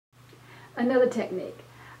Another technique,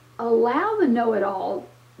 allow the know-it-all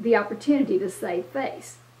the opportunity to save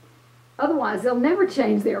face. Otherwise, they'll never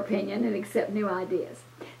change their opinion and accept new ideas.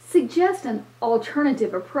 Suggest an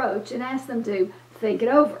alternative approach and ask them to think it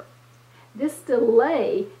over. This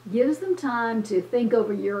delay gives them time to think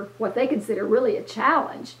over what they consider really a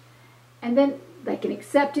challenge, and then they can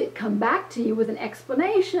accept it, come back to you with an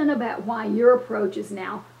explanation about why your approach is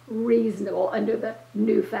now reasonable under the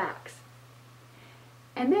new facts.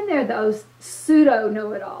 And then there are those pseudo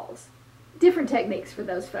know-it-alls. Different techniques for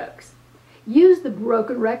those folks. Use the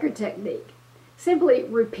broken record technique. Simply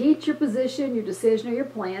repeat your position, your decision, or your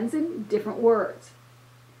plans in different words.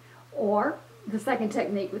 Or, the second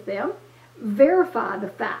technique with them, verify the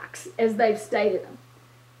facts as they've stated them.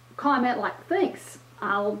 Comment like, thanks,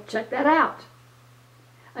 I'll check that out.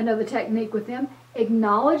 Another technique with them,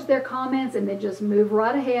 acknowledge their comments and then just move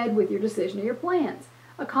right ahead with your decision or your plans.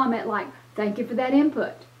 A comment like, thank you for that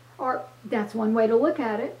input, or that's one way to look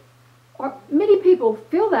at it, or many people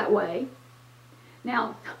feel that way.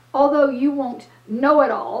 Now, although you won't know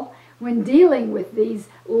it all when dealing with these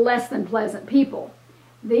less than pleasant people,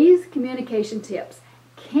 these communication tips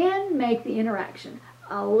can make the interaction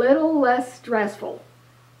a little less stressful,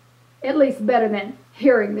 at least better than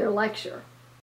hearing their lecture.